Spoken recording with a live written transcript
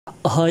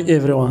Hi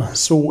everyone,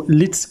 so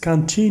let's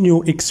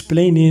continue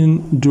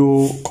explaining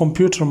the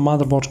computer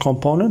motherboard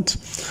component.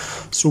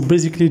 So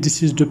basically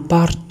this is the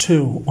part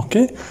 2,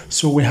 okay?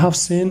 So we have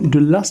seen the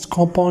last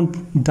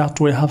component that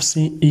we have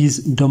seen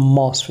is the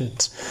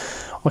MOSFET.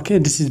 Okay,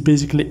 this is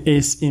basically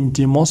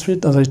SMD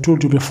MOSFET. As I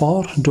told you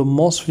before, the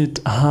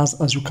MOSFET has,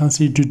 as you can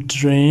see, the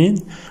drain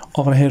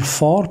over here,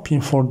 4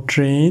 pin for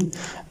drain,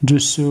 the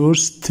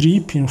source,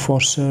 3 pin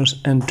for source,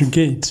 and the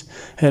gate.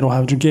 Here we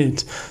have the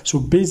gate. So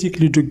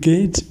basically the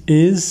gate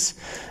is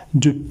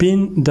the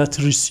pin that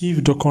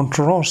receives the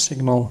control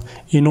signal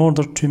in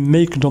order to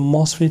make the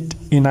MOSFET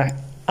in an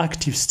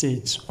active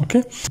state.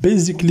 Okay,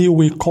 basically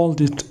we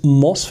called it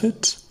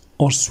MOSFET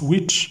or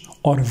switch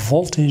or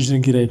voltage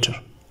regulator.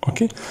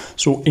 Okay,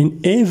 so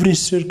in every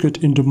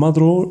circuit in the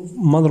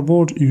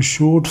motherboard you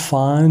should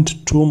find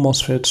 2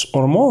 MOSFETs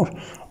or more.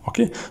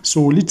 Okay,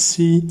 so let's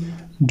see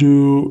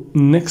the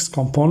next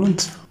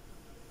component.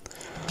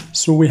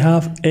 So we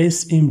have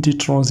SMD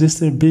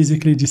transistor.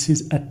 Basically this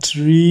is a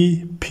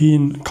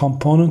 3-pin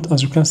component.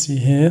 As you can see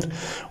here,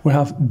 we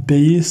have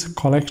base,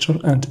 collector,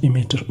 and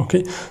emitter.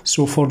 Okay,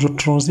 so for the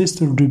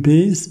transistor, the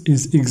base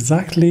is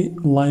exactly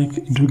like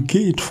the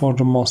gate for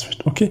the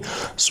MOSFET. Okay,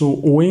 so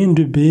when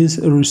the base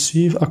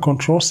receives a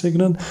control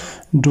signal,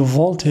 the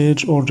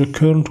voltage or the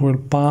current will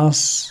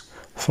pass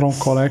from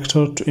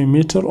collector to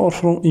emitter or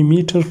from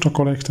emitter to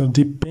collector,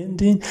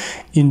 depending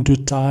on the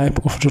type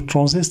of the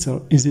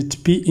transistor. Is it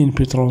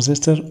PNP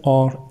transistor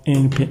or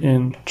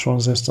NPN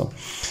transistor?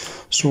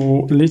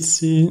 So let's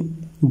see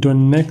the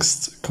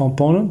next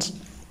component.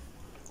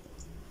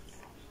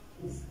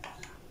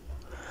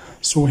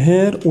 So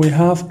here we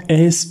have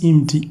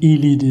SMD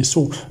LED.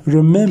 So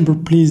remember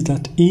please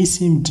that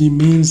SMD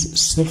means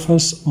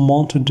surface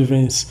mounted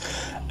device,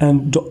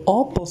 and the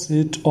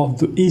opposite of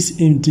the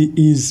SMD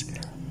is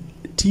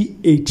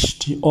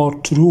THT or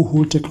True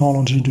Hole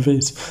Technology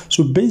device.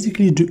 So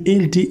basically the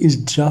LED is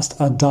just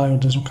a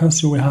diode. As you can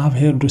see, we have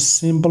here the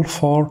symbol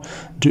for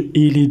the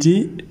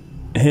LED.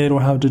 Here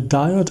we have the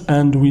diode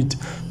and with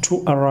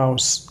 2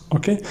 arrows.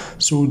 Okay,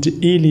 so the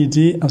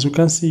LED, as you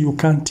can see, you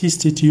can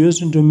test it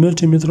using the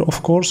multimeter,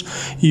 of course,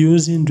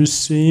 using the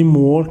same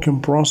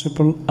working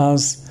principle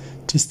as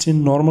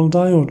testing normal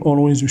diode.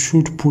 Always you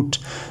should put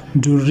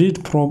the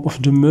red probe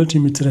of the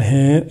multimeter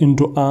here in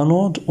the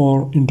anode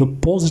or in the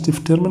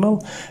positive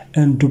terminal,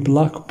 and the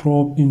black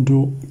probe in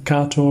the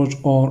cathode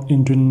or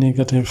in the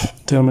negative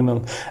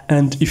terminal.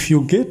 And if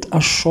you get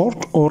a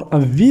short or a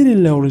very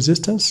low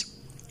resistance,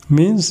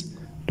 means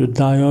the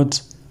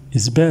diode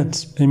is bad.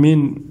 I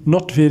mean,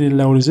 not very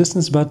low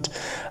resistance, but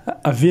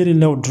a very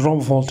low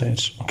drop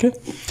voltage. Okay,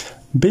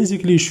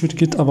 basically you should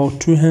get about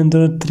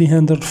 200,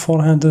 300,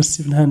 400,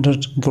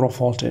 700 drop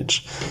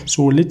voltage.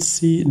 So let's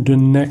see the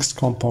next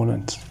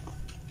component.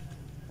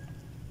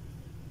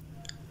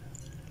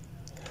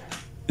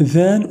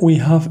 Then we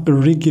have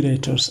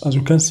regulators, as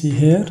you can see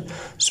here.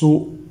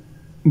 So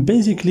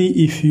basically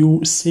if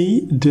you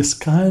see this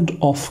kind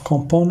of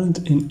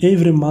component in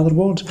every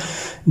motherboard,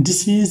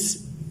 this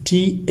is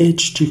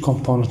THT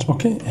component.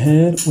 Okay,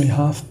 here we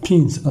have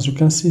pins, as you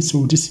can see.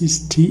 So this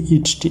is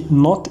THT,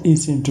 not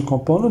SMD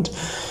component.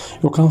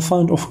 You can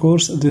find, of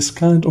course, this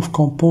kind of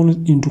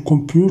component in the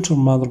computer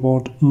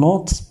motherboard,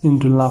 not in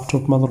the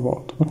laptop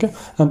motherboard. Okay,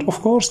 and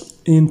of course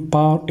in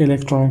power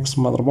electronics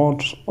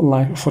motherboard,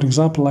 like for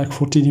example, like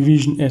for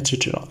television,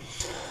 etc.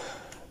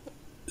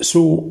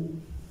 So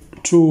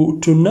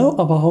to know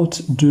about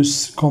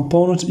this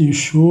component, you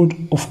should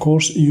of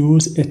course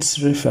use its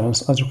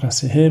reference. As you can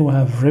see here, we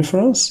have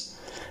reference,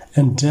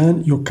 and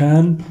then you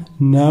can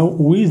know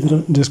whether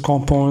this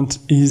component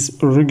is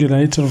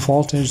regulator,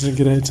 voltage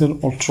regulator,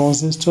 or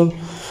transistor,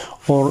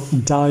 or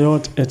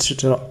diode,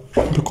 etc.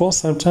 Because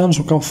sometimes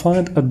you can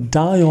find a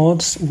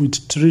diodes with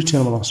 3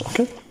 terminals.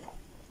 Okay,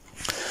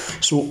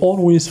 so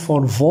always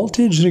for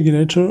voltage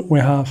regulator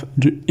we have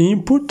the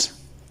input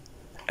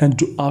and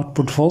the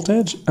output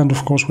voltage, and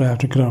of course we have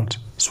the ground.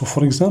 So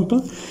for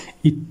example,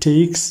 it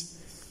takes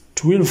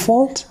 12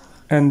 volt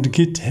and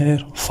get here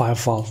 5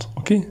 volt.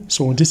 Okay,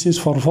 so this is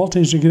for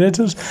voltage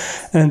regulators,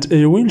 and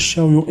I will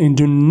show you in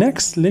the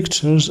next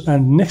lectures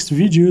and next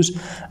videos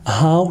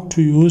how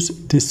to use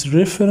this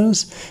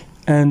reference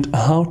and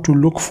how to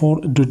look for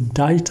the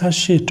data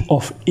sheet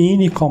of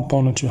any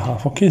component you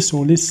have. Okay, so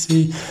let's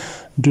see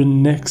the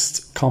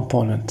next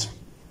component.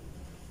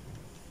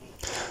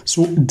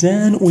 So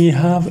then we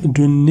have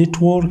the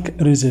network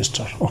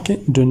resistor. Okay,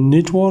 the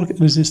network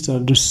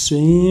resistor, the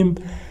same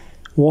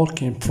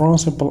working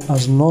principle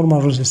as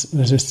normal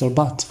resistor,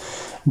 but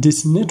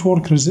this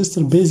network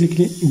resistor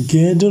basically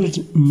gathered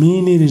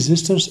many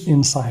resistors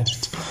inside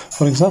it.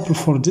 For example,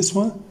 for this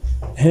one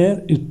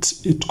here,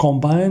 it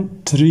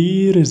combined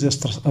 3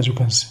 resistors. As you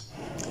can see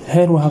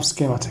here, we have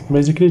schematic.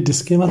 Basically the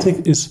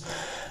schematic is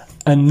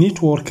a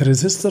network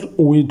resistor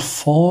with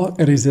 4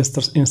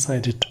 resistors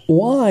inside it.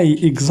 Why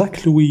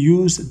exactly we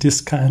use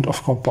this kind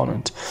of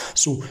component?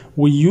 So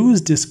we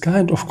use this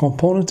kind of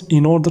component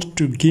in order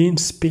to gain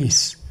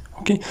space.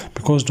 Okay,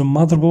 because the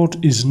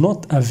motherboard is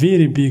not a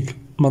very big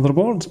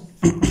motherboard.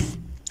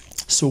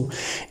 So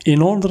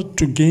in order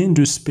to gain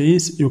the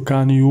space, you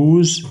can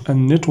use a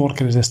network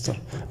resistor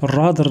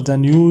rather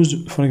than use,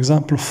 for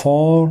example,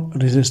 4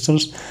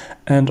 resistors,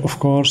 and of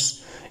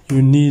course you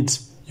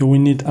will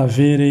need a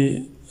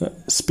very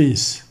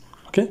space.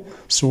 Okay,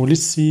 so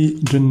let's see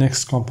the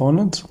next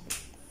component.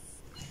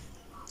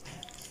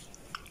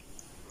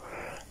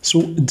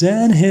 So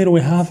then here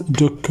we have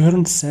the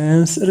current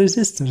sense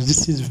resistor.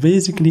 This is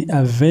basically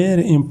a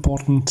very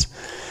important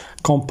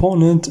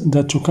component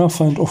that you can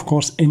find, of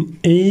course, in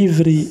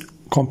every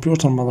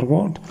computer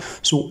motherboard.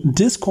 So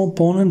this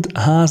component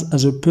has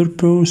as a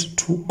purpose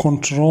to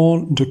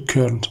control the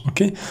current.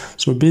 Okay,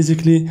 so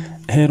basically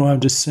here we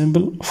have the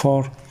symbol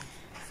for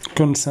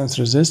current sense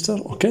resistor.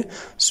 Okay,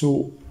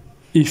 so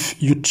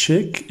if you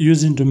check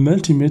using the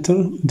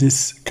multimeter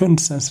this current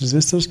sense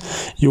resistors,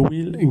 you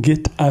will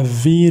get a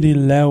very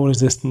low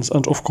resistance,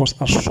 and of course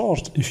a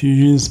short if you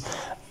use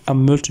a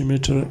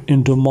multimeter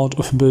in the mode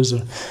of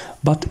buzzer.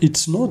 But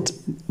it's not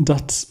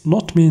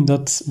mean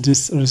that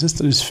this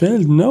resistor is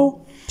failed.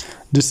 No,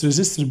 this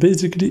resistor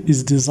basically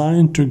is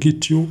designed to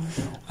get you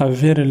a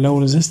very low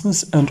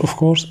resistance, and of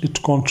course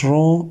it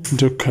controls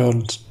the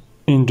current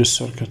in the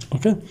circuit.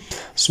 Okay,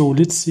 so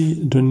let's see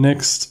the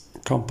next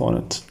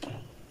component.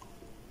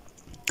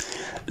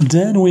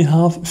 Then we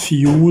have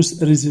fuse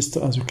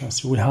resistor. As you can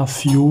see, we have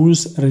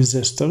fuse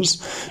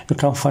resistors. You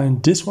can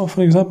find this one,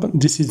 for example.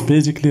 This is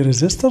basically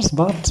resistors,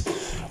 but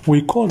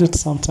we call it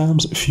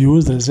sometimes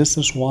fuse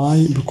resistors.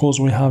 Why? Because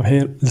we have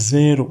here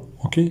 0.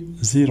 Okay,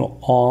 0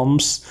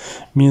 ohms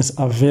means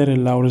a very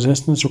low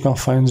resistance. You can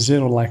find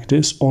 0 like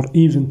this, or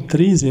even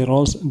 3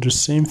 zeros, the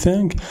same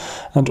thing.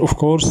 And of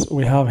course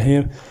we have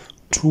here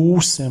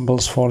 2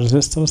 symbols for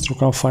resistors. You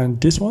can find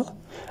this one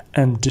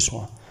and this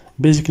one.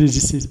 Basically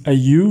this is a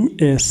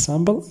US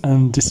symbol,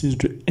 and this is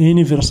the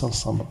universal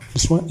symbol.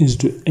 This one is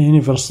the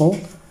universal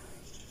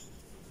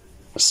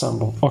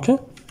symbol. Okay,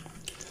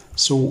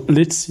 so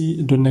let's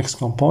see the next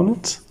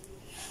component.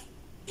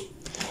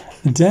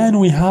 Then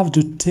we have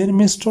the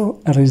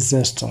thermistor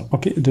resistor.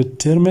 Okay, the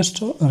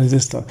thermistor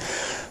resistor.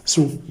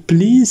 So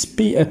please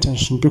pay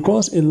attention,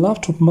 because in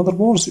laptop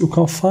motherboards you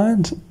can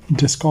find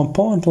this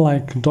component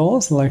like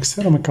those, like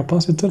ceramic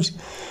capacitors,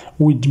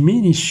 with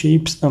many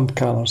shapes and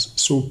colors.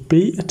 So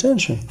pay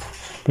attention,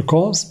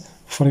 because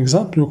for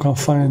example you can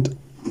find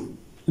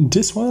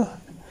this one.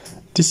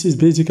 This is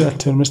basically a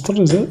thermistor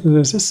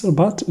resistor,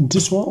 but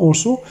this one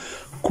also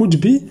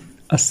could be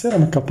a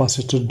ceramic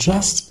capacitor,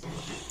 just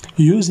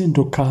using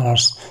the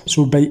colors.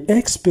 So by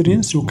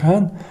experience you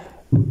can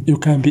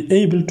be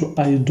able to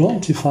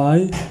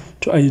identify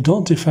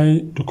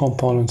the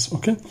components.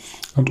 Okay,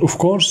 and of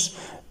course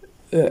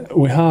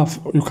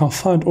you can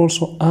find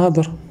also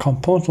other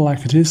components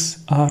like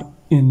this are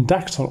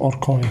inductor or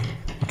coil.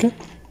 Okay,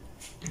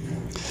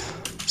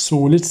 so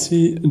let's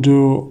see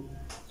the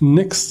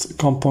next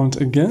component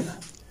again.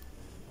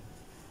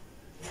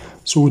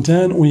 So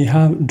then we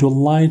have the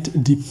light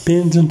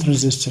dependent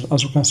resistor.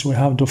 As you can see, we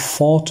have the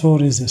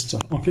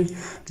photoresistor. Okay,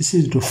 this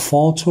is the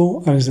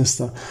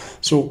photoresistor.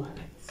 So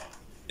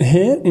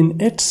here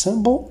in each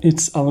symbol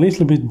it's a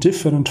little bit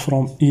different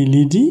from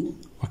LED.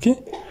 Okay,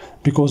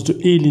 because the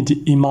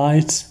LED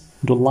emits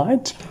the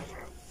light,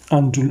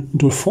 and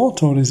the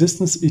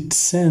photoresistance, it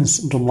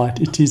senses the light.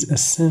 It is a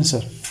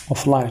sensor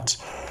of light.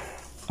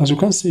 As you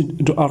can see,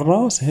 the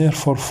arrows here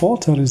for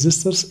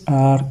photoresistors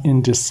are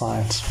in this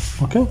side.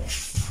 Okay,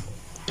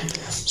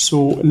 so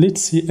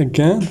let's see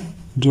again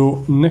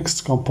the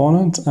next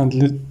component and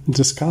let's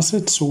discuss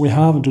it. So we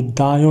have the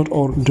diode,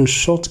 or the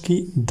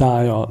Schottky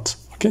diode.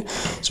 Okay,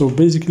 so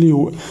basically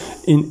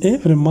in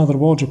every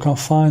motherboard you can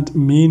find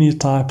many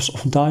types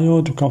of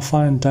diode. You can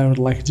find diode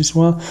like this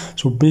one.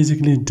 So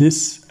basically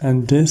this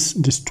and these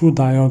 2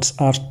 diodes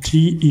are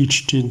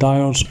THT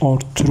diodes, or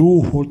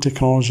true Hall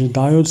technology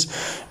diodes,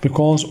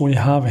 because we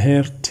have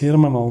here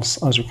terminals,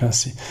 as you can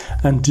see,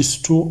 and these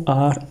 2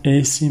 are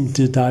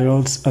SMD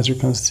diodes, as you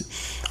can see.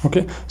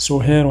 Okay, so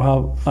here we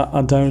have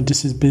a diode.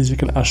 This is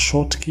basically a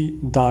Schottky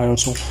diode.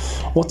 So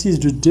what is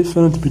the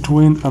difference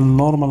between a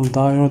normal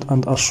diode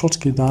and a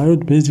Schottky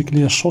diode?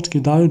 Basically a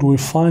Schottky diode, we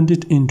find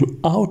it in the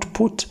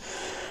output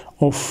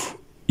of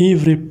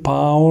every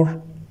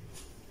power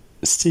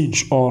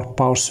stage or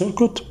power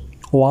circuit.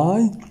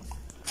 Why?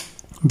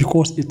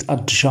 Because it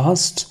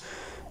adjusts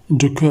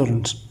the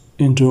current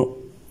in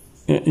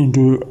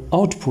the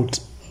output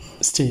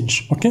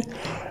stage. Okay,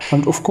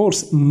 and of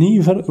course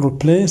never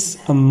replace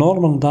a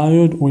normal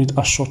diode with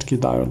a Schottky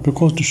diode,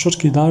 because the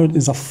Schottky diode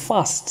is a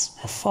fast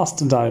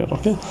diode.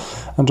 Okay,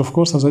 and of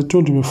course, as I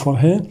told you before,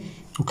 here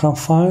you can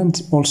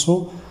find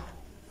also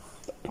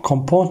a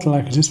component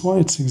like this one.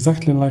 It's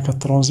exactly like a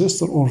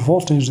transistor or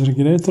voltage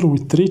regulator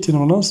with 3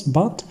 terminals,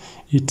 but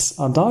it's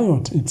a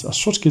diode. It's a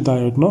Schottky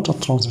diode, not a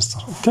transistor.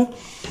 Okay,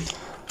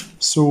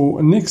 so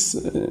next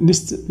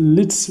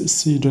let's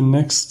see the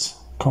next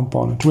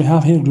component. We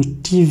have here the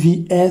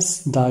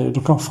TVs diode.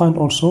 You can find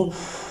also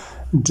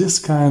this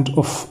kind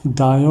of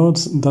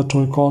diodes that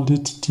we call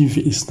it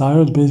TVs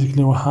diode.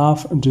 Basically, we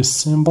have the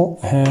symbol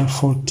here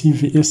for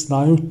TVs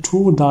diode,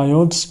 two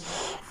diodes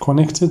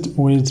connected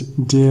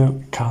with their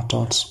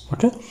cathodes.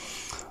 Okay,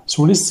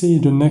 so let's see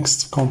the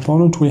next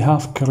component. We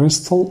have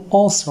crystal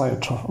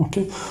oscillator.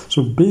 Okay,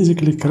 so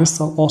basically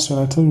crystal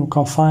oscillator, you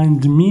can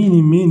find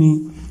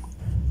many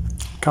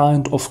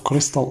kind of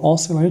crystal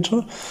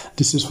oscillator.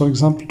 This is, for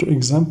example, two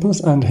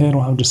examples, and here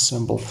we have the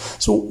symbol.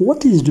 So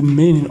what is the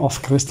meaning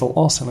of crystal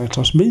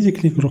oscillators?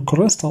 Basically, the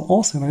crystal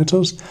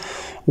oscillators,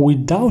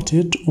 without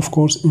it, of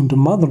course, in the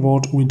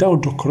motherboard,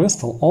 without the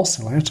crystal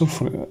oscillator,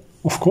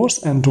 of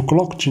course, and the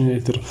clock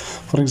generator,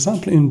 for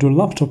example, in the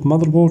laptop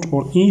motherboard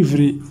or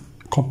every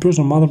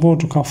computer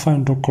motherboard, you can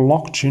find the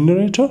clock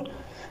generator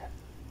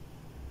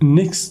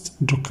next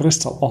to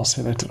crystal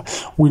oscillator.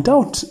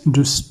 Without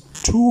these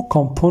two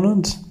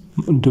components,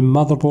 the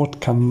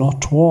motherboard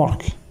cannot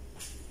work.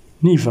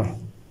 Never.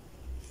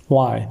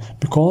 Why?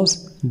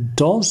 Because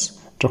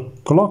the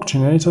clock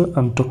generator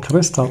and the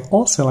crystal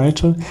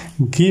oscillator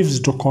gives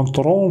the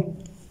control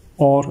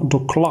or the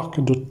clock,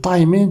 the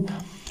timing,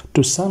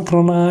 to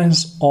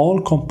synchronize all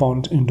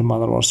components in the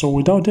motherboard. So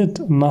without it,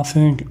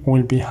 nothing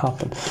will be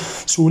happen.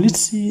 So let's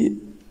see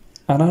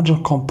another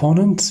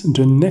component.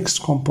 The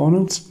next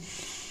component,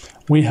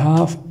 we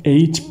have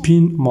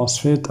 8-pin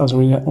MOSFET, as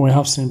we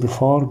have seen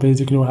before.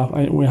 Basically,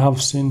 we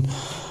have seen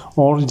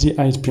already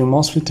 8-pin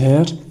MOSFET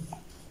here.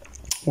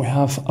 We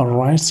have a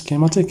right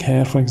schematic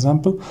here, for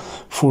example.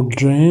 For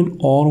drain,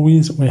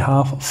 always we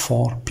have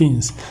 4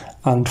 pins,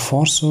 and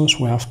for source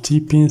we have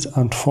 2 pins,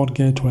 and for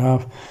gate we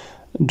have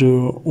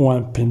the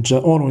 1 pin.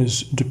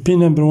 Always the pin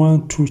number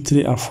 1, 2,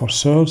 3 are for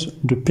source,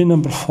 the pin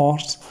number 4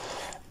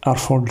 are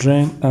for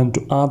drain, and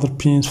the other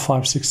pins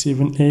 5, 6,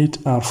 7, 8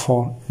 are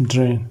for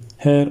drain.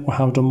 Here we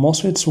have the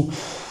MOSFET. So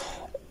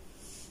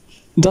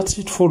that's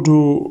it for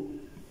the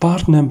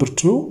part number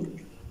 2.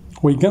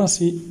 We're gonna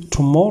see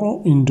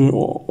tomorrow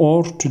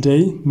or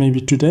today,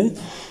 maybe today,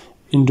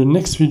 in the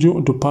next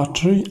video, the part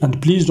 3. And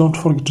please don't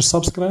forget to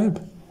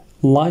subscribe,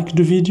 like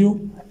the video,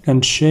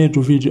 and share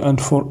the video.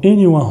 And for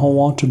anyone who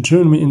want to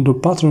join me in the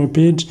Patreon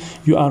page,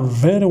 you are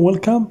very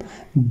welcome.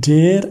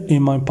 There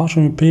in my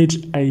Patreon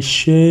page, I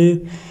share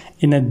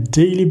in a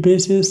daily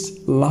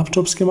basis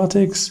laptop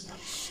schematics,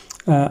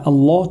 a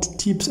lot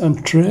tips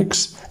and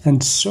tricks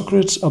and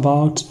secrets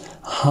about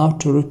how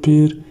to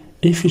repair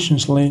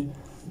efficiently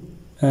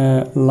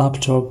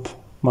laptop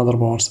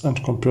motherboards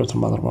and computer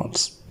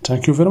motherboards.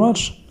 Thank you very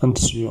much, and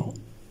see you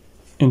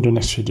in the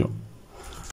next video.